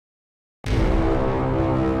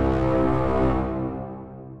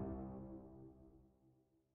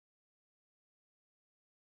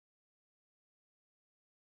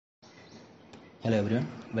Hello everyone,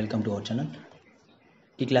 welcome to our channel.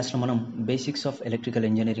 ఈ క్లాస్లో మనం బేసిక్స్ ఆఫ్ ఎలక్ట్రికల్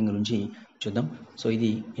ఇంజనీరింగ్ గురించి చూద్దాం. సో ఇది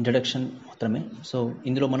ఇంట్రడక్షన్ మాత్రమే. సో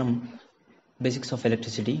ఇందులో మనం basics of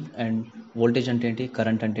electricity and voltage అంటే ఏంటి,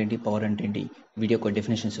 కరెంట్ అంటే ఏంటి, పవర్ అంటే ఏంటి, వీడియో ఒక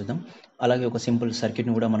డెఫినేషన్ చూద్దాం. అలాగే ఒక సింపుల్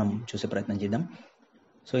సర్క్యూట్ని కూడా మనం చూసే ప్రయత్నం చేద్దాం.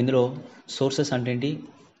 సో ఇందులో సోర్సెస్ అంటే ఏంటి,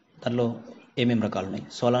 దానిలో ఏమేమి రకాలు ఉన్నాయి,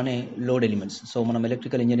 సో అలానే లోడ్ ఎలిమెంట్స్. సో మనం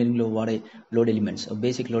ఎలక్ట్రికల్ ఇంజనీరింగ్లో వాడే load elements,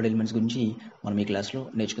 basic load elements గురించి మనం ఈ క్లాస్లో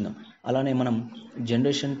నేర్చుకుందాం. అలానే మనం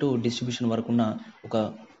జనరేషన్ టు డిస్ట్రిబ్యూషన్ వరకు ఉన్న ఒక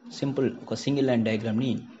సింగిల్ లైన్ డయాగ్రామ్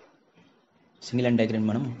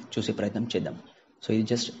మనం చూసే ప్రయత్నం చేద్దాం. సో ఇది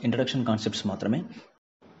జస్ట్ ఇంట్రడక్షన్ కాన్సెప్ట్స్ మాత్రమే.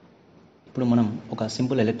 ఇప్పుడు మనం ఒక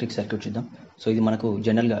సింపుల్ ఎలక్ట్రిక్ సర్క్యూట్ చూద్దాం. సో ఇది మనకు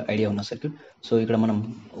జనరల్గా ఐడియా ఉన్న సర్క్యూట్. సో ఇక్కడ మనం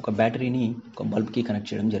ఒక బ్యాటరీని ఒక బల్బ్కి కనెక్ట్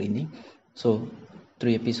చేయడం జరిగింది. So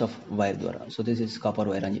through a piece of wire ద్వారా. So this is copper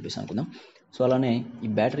wire అని చెప్పేసి అనుకుందాం. సో అలానే ఈ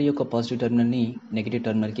బ్యాటరీ యొక్క పాజిటివ్ టెర్మినల్ని నెగిటివ్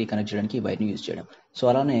టెర్మినల్కి కనెక్ట్ చేయడానికి ఈ వైర్ని యూజ్ చేయడం. సో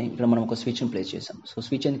అలానే ఇక్కడ మనం ఒక స్విచ్ని ప్లేస్ చేసాం. సో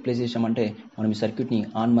స్విచ్ ఎందుకు ప్లేస్ చేసామంటే మనం ఈ సర్క్యూట్ని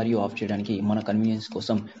ఆన్ మరియు ఆఫ్ చేయడానికి మన కన్వీనియన్స్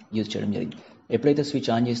కోసం యూజ్ చేయడం జరిగింది. ఎప్పుడైతే స్విచ్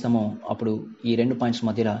ఆన్ చేస్తామో అప్పుడు ఈ రెండు పాయింట్స్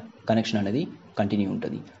మధ్యలో కనెక్షన్ అనేది కంటిన్యూ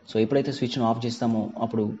ఉంటుంది. సో ఎప్పుడైతే స్విచ్ను ఆఫ్ చేస్తామో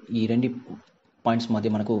అప్పుడు ఈ రెండు పాయింట్స్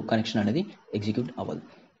మధ్య మనకు కనెక్షన్ అనేది ఎగ్జిక్యూట్ అవ్వదు.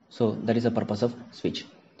 So that is the purpose off switch.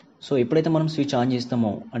 So ఎప్పుడైతే మనం స్విచ్ ఆన్ చేస్తామో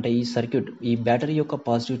అంటే ఈ సర్క్యూట్ ఈ బ్యాటరీ యొక్క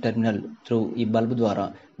పాజిటివ్ టెర్మినల్ త్రూ ఈ బల్బ్ ద్వారా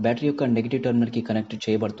బ్యాటరీ యొక్క నెగిటివ్ టెర్మినల్కి కనెక్ట్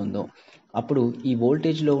చేయబడుతుందో అప్పుడు ఈ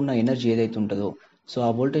వోల్టేజ్లో ఉన్న ఎనర్జీ ఏదైతే ఉంటుందో సో ఆ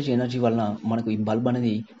వోల్టేజ్ ఎనర్జీ వలన మనకు ఈ బల్బ్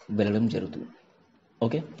అనేది వెలగడం జరుగుతుంది.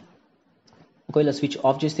 ఓకే, ఒకవేళ స్విచ్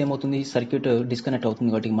ఆఫ్ చేస్తే ఏమవుతుంది, సర్క్యూట్ డిస్కనెక్ట్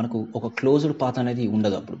అవుతుంది కాబట్టి మనకు ఒక క్లోజ్డ్ పాత్ అనేది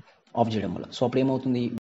ఉండదు అప్పుడు ఆఫ్ చేయడం వల్ల. సో అప్పుడు ఏమవుతుంది,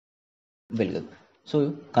 వెలగదు. సో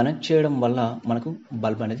కనెక్ట్ చేయడం వల్ల మనకు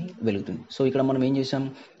బల్బ్ అనేది వెలుగుతుంది. సో ఇక్కడ మనం ఏం చేసాం,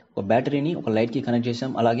 ఒక బ్యాటరీని ఒక లైట్కి కనెక్ట్ చేసాం,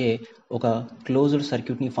 అలాగే ఒక క్లోజ్డ్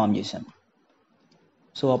సర్క్యూట్ని ఫామ్ చేసాం.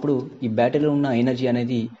 సో అప్పుడు ఈ బ్యాటరీలో ఉన్న ఎనర్జీ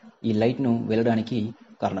అనేది ఈ లైట్ను వెళ్ళడానికి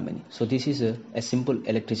కారణమైంది. So this is a simple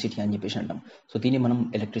electricity అని చెప్పేసి అంటాం. సో దీన్ని మనం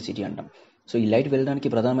ఎలక్ట్రిసిటీ అంటాం. సో ఈ లైట్ వెళ్ళడానికి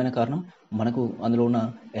ప్రధానమైన కారణం మనకు అందులో ఉన్న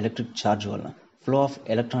ఎలక్ట్రిక్ ఛార్జ్ వలన, ఫ్లో ఆఫ్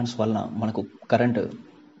ఎలక్ట్రాన్స్ వలన మనకు కరెంట్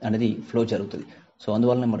అనేది ఫ్లో జరుగుతుంది. సో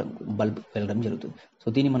అందువలన మనకు బల్బ్ వెళ్ళడం జరుగుతుంది. సో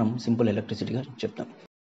దీన్ని మనం సింపుల్ ఎలక్ట్రిసిటీగా చెప్తాం.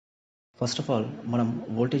 ఫస్ట్ ఆఫ్ ఆల్ మనం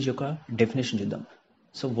వోల్టేజ్ యొక్క డెఫినేషన్ చూద్దాం.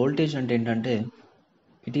 సో వోల్టేజ్ అంటే ఏంటంటే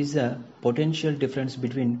it is the potential difference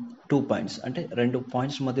between two points. అంటే రెండు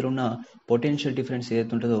పాయింట్స్ మధ్యలో ఉన్న పొటెన్షియల్ డిఫరెన్స్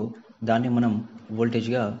ఏదైతే ఉంటుందో దాన్ని మనం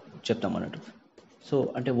వోల్టేజ్గా చెప్తాం అన్నట్టు. సో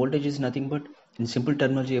అంటే voltage is nothing but, in simple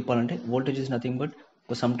terminology చెప్పాలంటే voltage is nothing but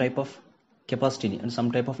some type of కెపాసిటీని అండ్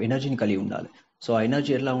సమ్ టైప్ ఆఫ్ ఎనర్జీని కలిగి ఉండాలి. సో ఆ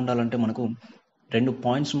ఎనర్జీ ఎలా ఉండాలంటే మనకు రెండు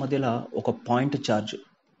పాయింట్స్ మధ్యలో ఒక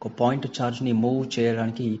పాయింట్ ఛార్జ్ని మూవ్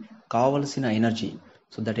చేయడానికి కావలసిన energy.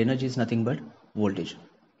 So that energy is nothing but voltage.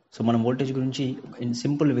 So మనం వోల్టేజ్ గురించి ఇన్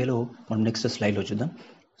సింపుల్ వేలో మనం నెక్స్ట్ స్లైడ్లో చూద్దాం.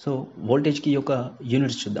 సో వోల్టేజ్కి యొక్క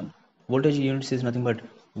యూనిట్స్ చూద్దాం. Voltage units is nothing but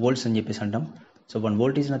volts అని చెప్పేసి అంటాం. So 1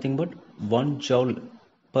 volt is nothing but 1 joule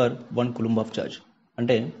per 1 coulomb of charge.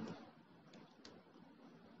 అంటే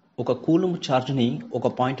ఒక కూలంబ్ ఛార్జ్ని ఒక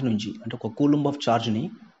పాయింట్ నుంచి, అంటే ఒక coulomb of ఛార్జ్ని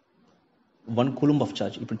 1 coulomb of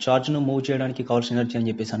charge, ఇప్పుడు ఛార్జ్ను మూవ్ చేయడానికి కావాల్సిన ఎనర్జీ అని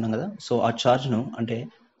చెప్పేసి అన్నాం కదా. సో ఆ ఛార్జ్ను అంటే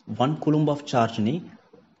 1 కూలంబ్ ఆఫ్ ఛార్జ్ని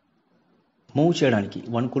మూవ్ చేయడానికి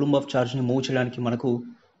మనకు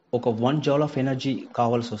ఒక 1 జౌల్ ఆఫ్ ఎనర్జీ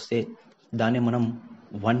కావాల్సి వస్తే దాన్ని మనం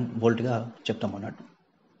 1 వోల్ట్గా చెప్తాం అన్నట్టు.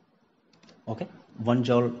 Okay, 1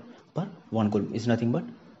 joule per 1 coulomb is nothing but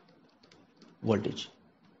voltage,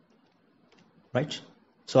 right.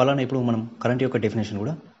 So అలానే ఇప్పుడు మనం కరెంట్ యొక్క డెఫినేషన్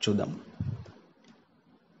కూడా చూద్దాం.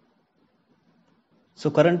 So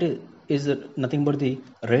current is nothing but the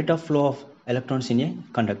rate of flow of electrons in a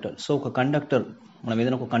conductor. So ఒక కండక్టర్, మనం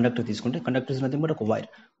ఏదైనా ఒక కండక్టర్ తీసుకుంటే, కండక్టర్ ఇస్ నథింగ్ బట్ ఒక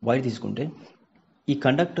వైర్ తీసుకుంటే ఈ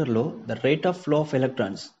కండక్టర్లో the rate of flow of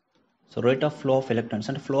electrons. So rate of flow of electrons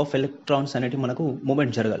అంటే flow of electrons అనేవి మనకు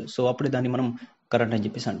మూమెంట్ జరగాలి. సో అప్పుడు దాన్ని మనం కరెంట్ అని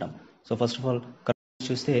చెప్పేసి అంటాం. So first of all current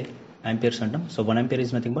చూస్తే యాంపియర్స్ అంటాం. So 1 ampere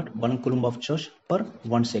is nothing but 1 coulomb of charge per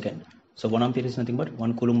 1 second. So 1 ampere is nothing but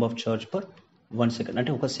 1 coulomb of charge per 1 second.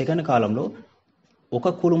 అంటే ఒక సెకండ్ కాలంలో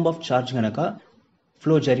 1 కూలంబ్ ఆఫ్ ఛార్జ్ కనుక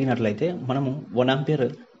flow జరిగినట్లయితే మనము 1 ampere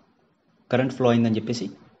current flow అయిందని చెప్పేసి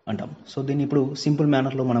అంటాం. సో దీన్ని ఇప్పుడు సింపుల్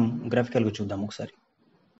మేనర్లో మనం గ్రాఫికల్గా చూద్దాం ఒకసారి.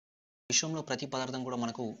 విశ్వంలో ప్రతి పదార్థం కూడా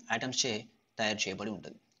మనకు ఆటమ్స్ చే తయారు చేయబడి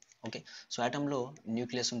ఉంటుంది. ఓకే, సో ఆటంలో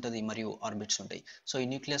న్యూక్లియస్ ఉంటుంది మరియు ఆర్బిట్స్ ఉంటాయి. సో ఈ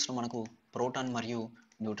న్యూక్లియస్లో మనకు ప్రోటాన్ మరియు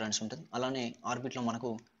న్యూట్రాన్స్ ఉంటుంది. అలానే ఆర్బిట్లో మనకు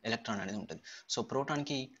ఎలక్ట్రాన్ అనేది ఉంటుంది. సో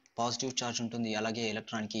ప్రోటాన్కి పాజిటివ్ ఛార్జ్ ఉంటుంది, అలాగే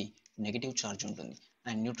ఎలక్ట్రాన్కి నెగిటివ్ ఛార్జ్ ఉంటుంది,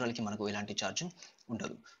 అండ్ న్యూట్రల్కి మనకు ఎలాంటి ఛార్జ్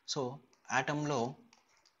ఉండదు. సో ఆటంలో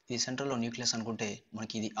ఇది సెంట్రల్లో న్యూక్లియస్ అనుకుంటే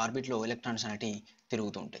మనకి ఇది ఆర్బిట్లో ఎలక్ట్రాన్స్ అనేవి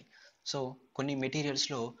తిరుగుతూ ఉంటాయి. సో కొన్ని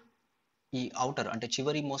మెటీరియల్స్లో ఈ అవుటర్ అంటే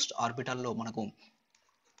చివరి మోస్ట్ ఆర్బిటాల్లో మనకు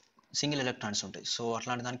సింగిల్ ఎలక్ట్రాన్స్ ఉంటాయి. సో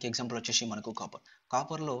అట్లాంటి దానికి ఎగ్జాంపుల్ వచ్చేసి మనకు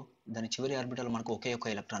కాపర్లో దాని చివరి ఆర్బిటల్ మనకు ఒకే ఒక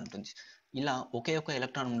ఎలక్ట్రాన్ ఉంటుంది. ఇలా ఒకే ఒక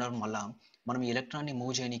ఎలక్ట్రాన్ ఉండడం వల్ల మనం ఈ ఎలక్ట్రాన్ని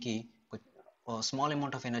మూవ్ చేయడానికి స్మాల్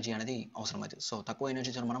అమౌంట్ ఆఫ్ ఎనర్జీ అనేది అవసరమవుతుంది. సో తక్కువ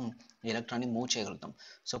ఎనర్జీతో మనం ఈ ఎలక్ట్రాన్ని మూవ్ చేయగలుగుతాం.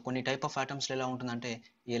 సో కొన్ని టైప్ ఆఫ్ ఆటమ్స్లో ఎలా ఉంటుందంటే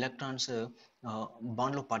ఈ ఎలక్ట్రాన్స్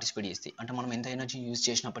బాండ్లో పార్టిసిపేట్ చేస్తాయి. అంటే మనం ఎంత ఎనర్జీ యూజ్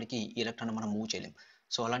చేసినప్పటికీ ఈ ఎలక్ట్రాన్ మనం మూవ్ చేయలేం.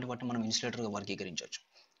 సో అలాంటి వాటిని మనం ఇన్సులేటర్గా వర్గీకరించవచ్చు.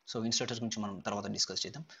 సో ఇన్సులేటర్స్ గురించి మనం తర్వాత డిస్కస్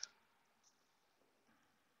చేద్దాం.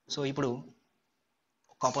 సో ఇప్పుడు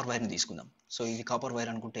కాపర్ వైర్ని తీసుకుందాం. సో ఇది కాపర్ వైర్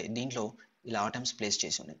అనుకుంటే దీంట్లో ఇలా ఆటమ్స్ ప్లేస్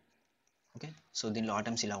చేసి ఉన్నాయి. ఓకే, సో దీనిలో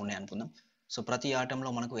ఆటమ్స్ ఇలా ఉన్నాయి అనుకుందాం. సో ప్రతి ఆటంలో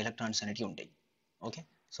మనకు ఎలక్ట్రాన్స్ అనేవి ఉంటాయి. ఓకే,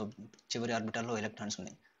 సో చివరి ఆర్బిటాల్లో ఎలక్ట్రాన్స్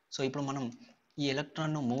ఉన్నాయి. సో ఇప్పుడు మనం ఈ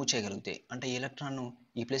ఎలక్ట్రాన్ను మూవ్ చేయగలిగితే, అంటే ఈ ఎలక్ట్రాన్ను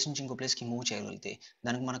ఈ ప్లేస్ నుంచి ఇంకో ప్లేస్కి మూవ్ చేయగలిగితే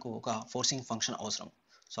దానికి మనకు ఒక ఫోర్సింగ్ ఫంక్షన్ అవసరం.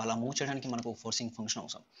 సో అలా మూవ్ చేయడానికి మనకు ఫోర్సింగ్ ఫంక్షన్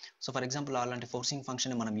అవసరం. సో ఫర్ ఎగ్జాంపుల్ అలాంటి ఫోర్సింగ్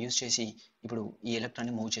ఫంక్షన్ని మనం యూజ్ చేసి ఇప్పుడు ఈ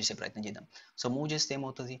ఎలక్ట్రాన్ని మూవ్ చేసే ప్రయత్నం చేద్దాం. సో మూవ్ చేస్తే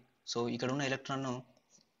ఏమవుతుంది, సో ఇక్కడ ఉన్న ఎలక్ట్రాన్ను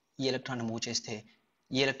ఈ ఎలక్ట్రాన్ని మూవ్ చేస్తే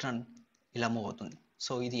ఈ ఎలక్ట్రాన్ ఇలా మూవ్ అవుతుంది.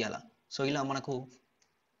 సో ఇది అలా. సో ఇలా మనకు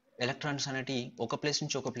ఎలక్ట్రాన్స్ అనేటి ఒక ప్లేస్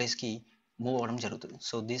నుంచి ఒక ప్లేస్కి మూవ్ అవ్వడం జరుగుతుంది.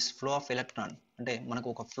 So this flow of electron అంటే మనకు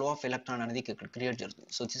ఒక ఫ్లో ఆఫ్ ఎలక్ట్రాన్ అనేది ఇక్కడ క్రియేట్ జరుగుతుంది.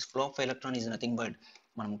 So this flow of electron is nothing but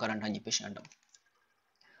మనం కరెంట్ అని చెప్పేసి అంటాం.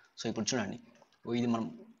 సో ఇప్పుడు చూడండి, ఇది మనం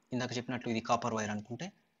ఇందాక చెప్పినట్లు ఇది కాపర్ వైర్ అనుకుంటే,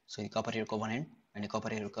 సో ఇది కాపర్ యొక్క వన్ ఎండ్ అండ్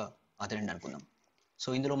కాపర్ యొక్క అదర్ ఎండ్ అనుకుందాం. సో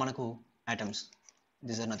ఇందులో మనకు atoms,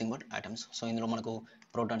 these are nothing but atoms. So ఇందులో మనకు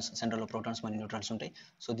ప్రోటాన్స్, సెంటర్లో ప్రోటాన్స్ మరియు న్యూట్రాన్స్ ఉంటాయి.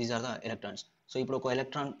 So these are the electrons. So ఇప్పుడు ఒక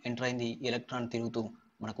ఎలక్ట్రాన్ ఎంటర్ అయింది, ఈ ఎలక్ట్రాన్ తిరుగుతూ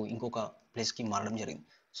మనకు ఇంకొక ప్లేస్కి మారడం జరిగింది.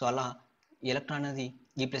 సో అలా ఈ ఎలక్ట్రాన్ అనేది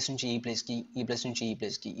ఈ ప్లేస్ నుంచి ఈ ప్లేస్కి, ఈ ప్లేస్ నుంచి ఈ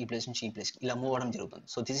ప్లేస్కి, ఈ ప్లేస్ నుంచి ఈ ప్లేస్కి ఇలా మూవ్ అవ్వడం జరుగుతుంది.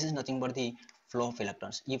 So this is nothing but the flow of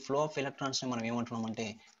electrons. ఈ ఫ్లో ఆఫ్ ఎలక్ట్రాన్స్ని మనం ఏమంటున్నాం అంటే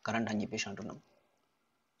కరెంట్ అని చెప్పేసి అంటున్నాం.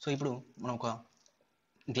 సో ఇప్పుడు మనం ఒక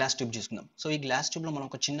గ్లాస్ ట్యూబ్ చూసుకుందాం. సో ఈ గ్లాస్ ట్యూబ్లో మనం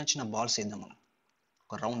ఒక చిన్న చిన్న బాల్స్ వేద్దాం. మనం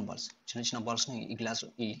ఒక రౌండ్ బాల్స్, చిన్న చిన్న బాల్స్ని ఈ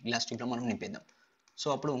గ్లాస్ ట్యూబ్లో మనం నింపేద్దాం. సో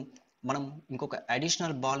అప్పుడు మనం ఇంకొక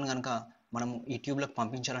అడిషనల్ బాల్ని కనుక మనం ఈ ట్యూబ్లోకి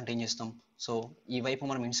పంపించాలంటే ఏం చేస్తాం, సో ఈ వైపు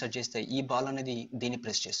మనం ఇన్సర్ట్ చేస్తే ఈ బాల్ అనేది దీన్ని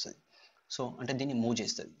ప్రెస్ చేస్తుంది. సో అంటే దీన్ని మూవ్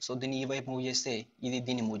చేస్తుంది. సో దీన్ని ఈ వైపు మూవ్ చేస్తే ఇది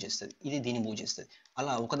దీన్ని మూవ్ చేస్తుంది, ఇది దీన్ని మూవ్ చేస్తుంది.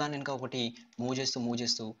 అలా ఒకదాని వెనుక ఒకటి మూవ్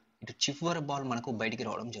చేస్తూ ఇటు చివరి బాల్ మనకు బయటికి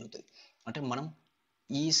రావడం జరుగుతుంది. అంటే మనం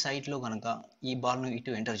ఈ సైడ్లో కనుక ఈ బాల్ను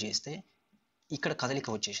ఇటు ఎంటర్ చేస్తే ఇక్కడ కదలిక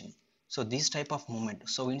వచ్చేసింది. So this type of moment,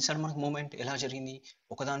 so inside మనకు మూమెంట్ ఎలా జరిగింది,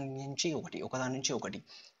 ఒకదాని నుంచి ఒకటి.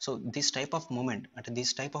 So this type of moment అంటే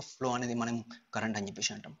దిస్ టైప్ ఆఫ్ ఫ్లో అనేది మనం కరెంట్ అని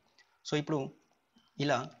చెప్పేసి అంటాం. సో ఇప్పుడు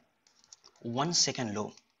ఇలా 1 సెకండ్లో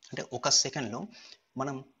అంటే ఒక సెకండ్లో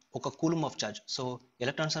మనం ఒక కూలుమ్ of charge, so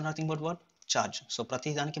electrons are nothing but what charge. So ప్రతి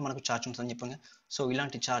దానికి మనకు ఛార్జ్ ఉంటుందని చెప్పాం. సో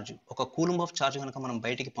ఇలాంటి ఛార్జ్, ఒక కూలుమ్ ఆఫ్ ఛార్జ్ కనుక మనం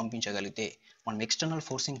బయటికి పంపించగలిగితే మనం ఎక్స్టర్నల్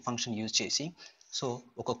ఫోర్సింగ్ ఫంక్షన్ యూజ్ చేసి సో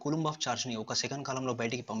ఒక కూలుమ్ ఆఫ్ ఛార్జ్ని ఒక సెకండ్ కాలంలో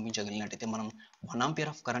బయటికి పంపించగలిగినట్టయితే మనం 1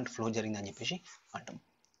 ఆంపియర్ ఆఫ్ కరెంట్ ఫ్లో జరిగిందని చెప్పేసి అంటాం.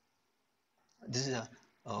 దిస్ ఇస్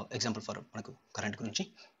ఎగ్జాంపుల్ ఫర్ మనకు కరెంట్ గురించి.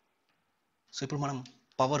 సో ఇప్పుడు మనం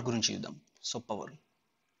పవర్ గురించి చూద్దాం. So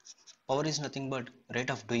power is nothing but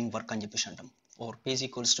rate of doing work అని చెప్పేసి అంటాం, or P is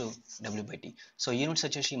equals to W/T. So units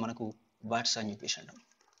వచ్చేసి మనకు వాట్స్ అని చెప్పేసి అంటాం.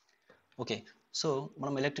 ఓకే, సో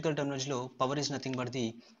మనం electrical టెర్మినాలజీలో power is nothing but the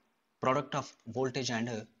product of voltage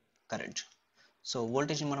and current. So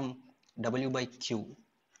వోల్టేజ్ని మనం W/Q,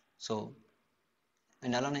 సో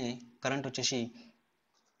అండ్ అలానే కరెంట్ వచ్చేసి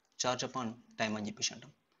చార్జ్ అపాన్ టైమ్ అని చెప్పేసి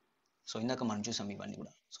అంటాం. సో ఇందాక మనం చూసాం ఇవన్నీ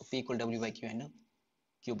కూడా. So P equal W/Q and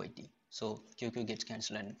Q/T. So QQ gets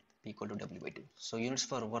cancelled and P equal to W/2. So units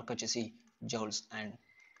for work వచ్చేసి joules and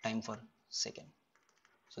time for second.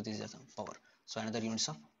 So this is power. So another units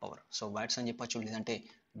of power. So what's అని చెప్పచ్చు, లేదంటే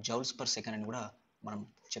joules per second అని కూడా మనం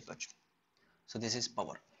చెప్పచ్చు. So this is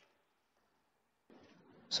power.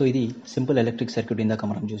 So ఇది simple electric circuit ఇందాక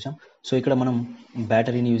మనం చూసాం. సో ఇక్కడ మనం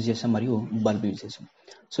బ్యాటరీని యూజ్ చేసాం మరియు బల్బ్ యూజ్ చేసాం.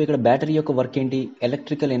 సో ఇక్కడ బ్యాటరీ యొక్క వర్క్ ఏంటి,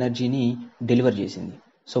 ఎలక్ట్రికల్ ఎనర్జీని డెలివర్ చేసింది.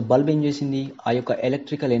 సో బల్బ్ ఏం చేసింది, ఆ యొక్క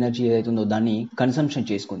ఎలక్ట్రికల్ ఎనర్జీ ఏదైతే ఉందో దాన్ని కన్సంప్షన్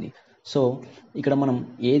చేసుకుంది. సో ఇక్కడ మనం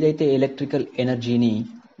ఏదైతే ఎలక్ట్రికల్ ఎనర్జీని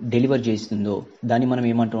డెలివర్ చేస్తుందో దాన్ని మనం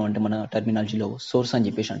ఏమంటాం అంటే మన టర్మినాలజీలో సోర్స్ అని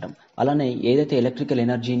చెప్పేసి అంటాం. అలానే ఏదైతే ఎలక్ట్రికల్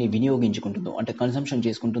ఎనర్జీని వినియోగించుకుంటుందో అంటే కన్సంప్షన్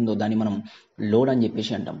చేసుకుంటుందో దాన్ని మనం లోడ్ అని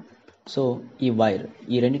చెప్పేసి అంటాం. సో ఈ వైర్,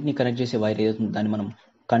 ఈ రెండింటిని కనెక్ట్ చేసే వైర్ ఏదైతుందో దాన్ని మనం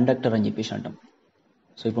కండక్టర్ అని చెప్పేసి అంటాం.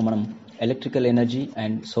 సో ఇప్పుడు మనం electrical energy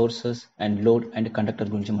and sources and load and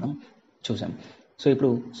conductor గురించి మనం చూసాం. సో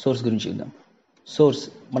ఇప్పుడు సోర్స్ గురించి చూద్దాం. సోర్స్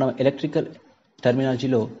మనం electrical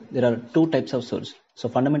టర్మినాలజీలో there are 2 types of swords. So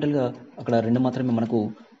ఫండమెంటల్గా అక్కడ 2 మాత్రమే మనకు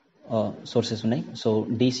సోర్సెస్ ఉన్నాయి. So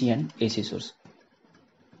DC and AC source.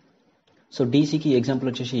 So డీసీకి example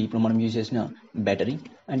వచ్చేసి ఇప్పుడు మనం యూజ్ చేసిన బ్యాటరీ,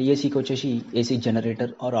 అండ్ ఏసీకి వచ్చేసి ఏసీ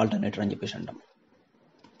జనరేటర్ ఆర్ ఆల్టర్నేటర్ అని చెప్పేసి అంటాం.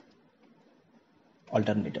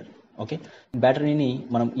 ఆల్టర్నేటర్. ఓకే, బ్యాటరీని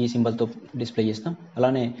మనం ఈ సింబల్తో డిస్ప్లే చేస్తాం.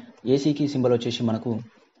 అలానే ఏసీకి సింబల్ వచ్చేసి మనకు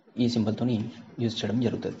ఈ సింబల్తోని యూజ్ చేయడం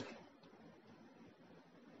జరుగుతుంది.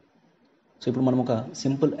 సో ఇప్పుడు మనం ఒక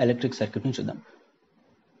సింపుల్ ఎలక్ట్రిక్ సర్క్యూట్ని చూద్దాం.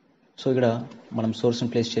 సో ఇక్కడ మనం సోర్స్ని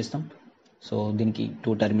ప్లేస్ చేస్తాం. సో దీనికి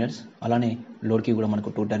 2 టెర్మినల్స్, అలానే లోడ్కి కూడా మనకు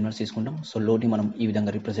 2 టెర్మినల్స్ తీసుకుంటాం. సో లోడ్ని మనం ఈ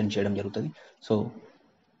విధంగా రిప్రజెంట్ చేయడం జరుగుతుంది. So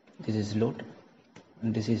this is load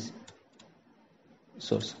and this is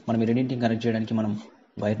source. మనం ఈ రెండింటిని కనెక్ట్ చేయడానికి మనం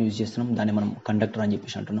వైర్ని యూజ్ చేస్తున్నాం. దాన్ని మనం కండక్టర్ అని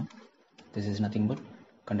చెప్పేసి అంటున్నాం. This is nothing but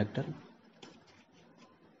conductor.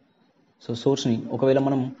 So సోర్స్ని ఒకవేళ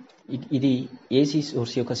మనం ఇది ఏసీ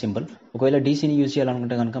సోర్స్ యొక్క సింబల్, ఒకవేళ డీసీని యూజ్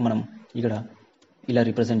చేయాలనుకుంటే కనుక మనం ఇక్కడ ఇలా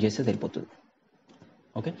రిప్రజెంట్ చేస్తే సరిపోతుంది.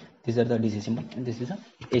 Okay, this are the DC symbol and this is the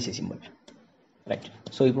AC symbol, right.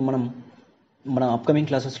 So ఇప్పుడు మనం మన అప్కమింగ్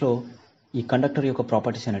క్లాసెస్లో ఈ కండక్టర్ యొక్క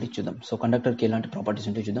ప్రాపర్టీస్ అనేది చూద్దాం. సో కండక్టర్కి ఎలాంటి ప్రాపర్టీస్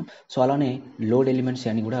ఉంటాయో చూద్దాం. సో అలానే లోడ్ ఎలిమెంట్స్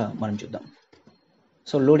అని కూడా మనం చూద్దాం.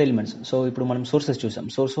 సో లోడ్ ఎలిమెంట్స్, సో ఇప్పుడు మనం సోర్సెస్ చూసాం.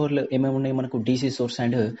 సోర్స్లో ఏమేమి ఉన్నాయి, మనకు DC source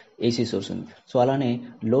and AC source ఉంది. సో అలానే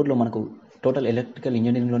లోడ్లో మనకు టోటల్ ఎలక్ట్రికల్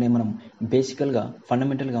ఇంజనీరింగ్లోనే మనం బేసికల్గా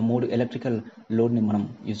ఫండమెంటల్గా 3 ఎలక్ట్రికల్ లోడ్ని మనం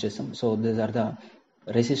యూజ్ చేస్తాం. So these are the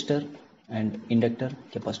resistor and inductor,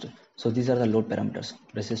 capacitor. So these are the load parameters,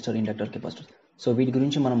 resistor, inductor, capacitor. So వీటి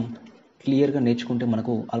గురించి మనం క్లియర్గా నేర్చుకుంటే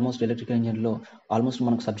మనకు ఆల్మోస్ట్ ఎలక్ట్రికల్ ఇంజనీర్లో ఆల్మోస్ట్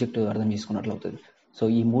మనకు సబ్జెక్ట్ అర్థం చేసుకున్నట్లు అవుతుంది. సో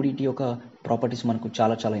ఈ మూడింటి యొక్క ప్రాపర్టీస్ మనకు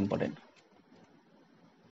చాలా చాలా ఇంపార్టెంట్.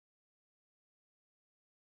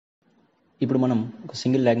 ఇప్పుడు మనం ఒక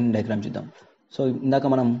సింగిల్ లాగింగ్ డయాగ్రామ్ చూద్దాం. సో ఇందాక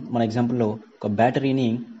మనం మన ఎగ్జాంపుల్లో ఒక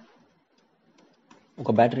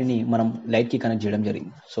బ్యాటరీని మనం లైట్కి కనెక్ట్ చేయడం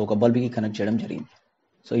జరిగింది. సో ఒక బల్బ్కి కనెక్ట్ చేయడం జరిగింది.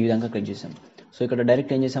 సో ఈ విధంగా కనెక్ట్ చేసాం. సో ఇక్కడ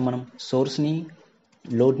డైరెక్ట్ ఏం చేసాం, మనం సోర్స్ని,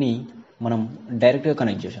 లోడ్ని మనం డైరెక్ట్గా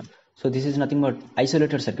కనెక్ట్ చేసాం. So this is nothing but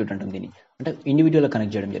isolated circuit అంటాం దీన్ని, అంటే ఇండివిజువల్గా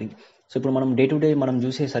కనెక్ట్ చేయడం జరిగింది. సో ఇప్పుడు మనం డే టు డే మనం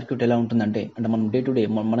చూసే సర్క్యూట్ ఎలా ఉంటుందంటే, అంటే మనం డే టు డే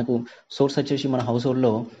మనకు సోర్స్ వచ్చేసి మన హౌస్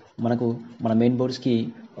హోల్డ్లో మనకు మన మెయిన్ బోర్డ్స్కి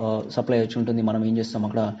సప్లై వచ్చి ఉంటుంది. మనం ఏం చేస్తాం,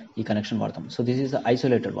 అక్కడ ఈ కనెక్షన్ వాడతాం. So this is the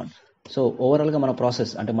isolated one. So ఓవరాల్గా మన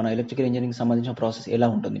ప్రాసెస్, అంటే మన ఎలక్ట్రికల్ ఇంజనీరింగ్ సంబంధించిన ప్రాసెస్ ఎలా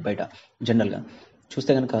ఉంటుంది బయట జనరల్గా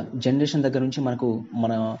చూస్తే కనుక, జనరేషన్ దగ్గర నుంచి మనకు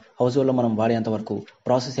మన హౌస్ హోల్డ్లో మనం వాడేంత వరకు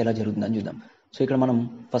ప్రాసెస్ ఎలా జరుగుతుందని చూద్దాం. సో ఇక్కడ మనం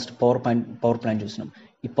ఫస్ట్ పవర్ ప్లాంట్ చూస్తున్నాం.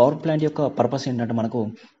 ఈ పవర్ ప్లాంట్ యొక్క పర్పస్ ఏంటంటే మనకు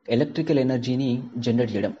ఎలక్ట్రికల్ ఎనర్జీని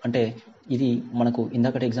జనరేట్ చేయడం. అంటే ఇది మనకు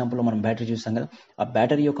ఇందాకటి ఎగ్జాంపుల్లో మనం బ్యాటరీ చూస్తాం కదా, ఆ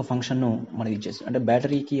బ్యాటరీ యొక్క ఫంక్షన్ను మనకి ఇచ్చేస్తాం. అంటే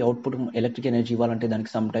బ్యాటరీకి అవుట్పుట్ ఎలక్ట్రిక్ ఎనర్జీ ఇవ్వాలంటే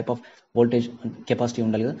దానికి some type of voltage capacity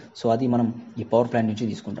ఉండాలి కదా. సో అది మనం ఈ పవర్ ప్లాంట్ నుంచి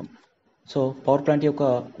తీసుకుంటాం. సో పవర్ ప్లాంట్ యొక్క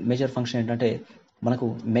మేజర్ ఫంక్షన్ ఏంటంటే, మనకు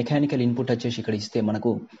మెకానికల్ ఇన్పుట్ వచ్చేసి ఇక్కడ ఇస్తే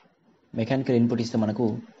మనకు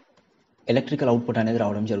ఎలక్ట్రికల్ అవుట్పుట్ అనేది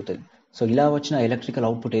రావడం జరుగుతుంది. సో ఇలా వచ్చిన ఎలక్ట్రికల్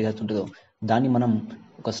అవుట్పుట్ ఏదైతే ఉంటుందో దాన్ని మనం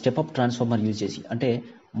ఒక స్టెప్ అప్ ట్రాన్స్ఫార్మర్ యూజ్ చేసి, అంటే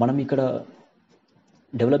మనం ఇక్కడ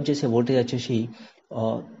డెవలప్ చేసే వోల్టేజ్ వచ్చేసి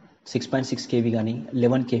 6.6 kV కానీ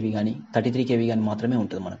 11 kV కానీ 33 kV కానీ మాత్రమే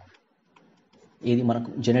ఉంటుంది మనకు. ఇది మనకు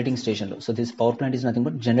జనరేటింగ్ స్టేషన్లో. So this power plant is nothing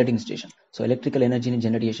but generating station. So electrical ఎనర్జీని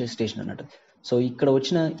జనరేట్ చేసే స్టేషన్ అన్నట్టు. సో ఇక్కడ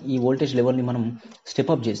వచ్చిన ఈ వోల్టేజ్ లెవెల్ని మనం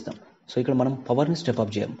స్టెప్ అప్ చేస్తాం. సో ఇక్కడ మనం పవర్ని స్టెప్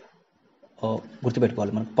అప్ చేయం,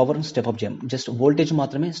 గుర్తుపెట్టుకోవాలి. మనం పవర్ని స్టెప్ అప్ చేయం, జస్ట్ వోల్టేజ్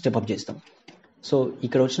మాత్రమే స్టెప్ అప్ చేస్తాం. సో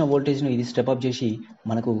ఇక్కడ వచ్చిన వోల్టేజ్ను ఇది స్టెప్ అప్ చేసి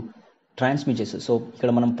మనకు ట్రాన్స్మిట్ చేస్తుంది. సో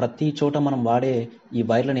ఇక్కడ మనం ప్రతి చోట మనం వాడే ఈ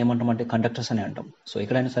వైర్లను ఏమంటామంటే కండక్టర్స్ అని అంటాం. సో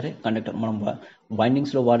ఎక్కడైనా సరే కండక్టర్, మనం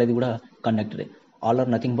వైండింగ్స్లో వాడేది కూడా కండక్టరే. All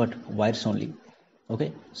are nothing but wires only. Okay,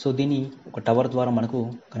 so దీన్ని ఒక టవర్ ద్వారా మనకు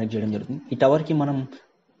కనెక్ట్ చేయడం జరుగుతుంది. ఈ టవర్కి మనం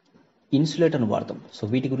ఇన్సులేటర్ను వాడతాం. సో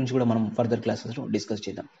వీటి గురించి కూడా మనం ఫర్దర్ క్లాసెస్లో డిస్కస్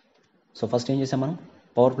చేద్దాం. సో ఫస్ట్ ఏం చేసాం, మనం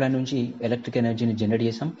పవర్ ప్లాంట్ నుంచి ఎలక్ట్రిక్ ఎనర్జీని జనరేట్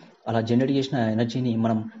చేసాం. అలా జనరేట్ చేసిన ఎనర్జీని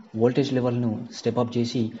మనం వోల్టేజ్ లెవెల్ను స్టెప్ అప్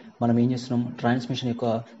చేసి మనం ఏం చేస్తున్నాం, ట్రాన్స్మిషన్ యొక్క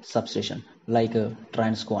సబ్స్టేషన్ లైక్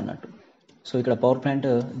ట్రాన్స్కో అన్నట్టు. సో ఇక్కడ పవర్ ప్లాంట్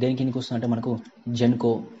దేనికి కిందకి వస్తుందంటే మనకు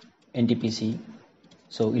జెన్కో, ఎన్టీపీసీ,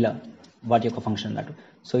 సో ఇలా వాటి యొక్క ఫంక్షన్ అన్నట్టు.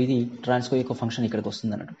 సో ఇది ట్రాన్స్కో యొక్క ఫంక్షన్ ఇక్కడికి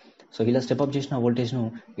వస్తుంది అన్నట్టు. సో ఇలా స్టెప్ అప్ చేసిన వోల్టేజ్ను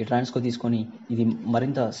ఈ ట్రాన్స్కో తీసుకొని ఇది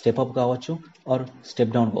మరింత స్టెప్ అప్ కావచ్చు ఆర్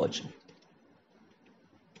స్టెప్ డౌన్ కావచ్చు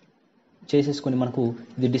చేసేసుకొని మనకు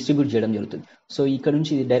ఇది డిస్ట్రిబ్యూట్ చేయడం జరుగుతుంది. సో ఇక్కడ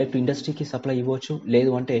నుంచి ఇది డైరెక్ట్ ఇండస్ట్రీకి సప్లై ఇవ్వచ్చు,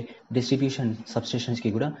 లేదు అంటే డిస్ట్రిబ్యూషన్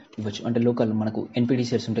సబ్స్టేషన్స్కి కూడా ఇవ్వచ్చు. అంటే లోకల్ మనకు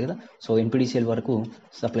ఎన్పీడీసీఎల్స్ ఉంటాయి కదా, సో ఎన్పీడీసీఎల్ వరకు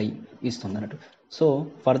సప్లై ఇస్తుంది అన్నట్టు. సో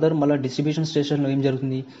ఫర్దర్ మళ్ళీ డిస్ట్రిబ్యూషన్ స్టేషన్లో ఏం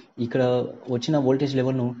జరుగుతుంది, ఇక్కడ వచ్చిన వోల్టేజ్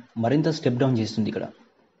లెవెల్ను మరింత స్టెప్ డౌన్ చేస్తుంది ఇక్కడ.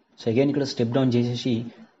 సో అగైన్ ఇక్కడ స్టెప్ డౌన్ చేసేసి,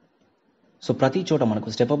 సో ప్రతి చోట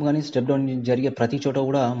మనకు స్టెప్ అప్ కానీ స్టెప్ డౌన్ జరిగే ప్రతి చోట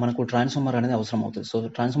కూడా మనకు ట్రాన్స్ఫార్మర్ అనేది అవసరం అవుతుంది. సో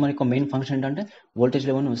ట్రాన్స్ఫార్మర్ యొక్క మెయిన్ ఫంక్షన్ ఏంటంటే వోల్టేజ్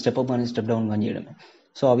లెవెల్ను స్టెప్ అప్ కానీ స్టెప్ డౌన్ కానీ చేయడమే.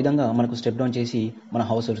 సో ఆ విధంగా మనకు స్టెప్ డౌన్ చేసి మన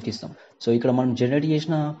హౌస్ హోల్డ్కి ఇస్తాం. సో ఇక్కడ మనం జనరేట్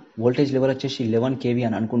చేసిన వోల్టేజ్ లెవెల్ వచ్చేసి 11 kV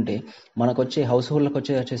అని అనుకుంటే మనకు వచ్చే హౌస్ హోల్డ్కి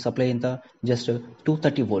వచ్చే సప్లై ఎంత, జస్ట్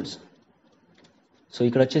 230 volts. సో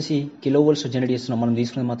ఇక్కడ వచ్చేసి కిలో వోల్ట్స్ జనరేట్ చేస్తున్నాం, మనం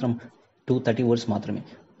తీసుకునేది మాత్రం 230 volts మాత్రమే.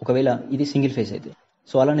 ఒకవేళ ఇది సింగిల్ ఫేజ్ అయితే,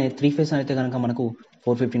 సో అలానే 3 ఫేజ్ అయితే కనుక మనకు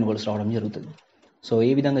 415 వోల్ట్స్ రావడం జరుగుతుంది. సో ఏ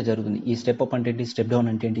విధంగా జరుగుతుంది, ఈ స్టెప్ అప్ అంటే ఏంటి, స్టెప్ డౌన్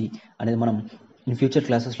అంటే ఏంటి అనేది మనం ఇన్ ఫ్యూచర్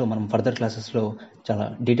క్లాసెస్లో, మనం ఫర్దర్ క్లాసెస్లో చాలా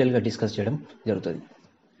డీటెయిల్గా డిస్కస్ చేయడం జరుగుతుంది.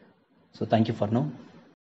 So thank you for now.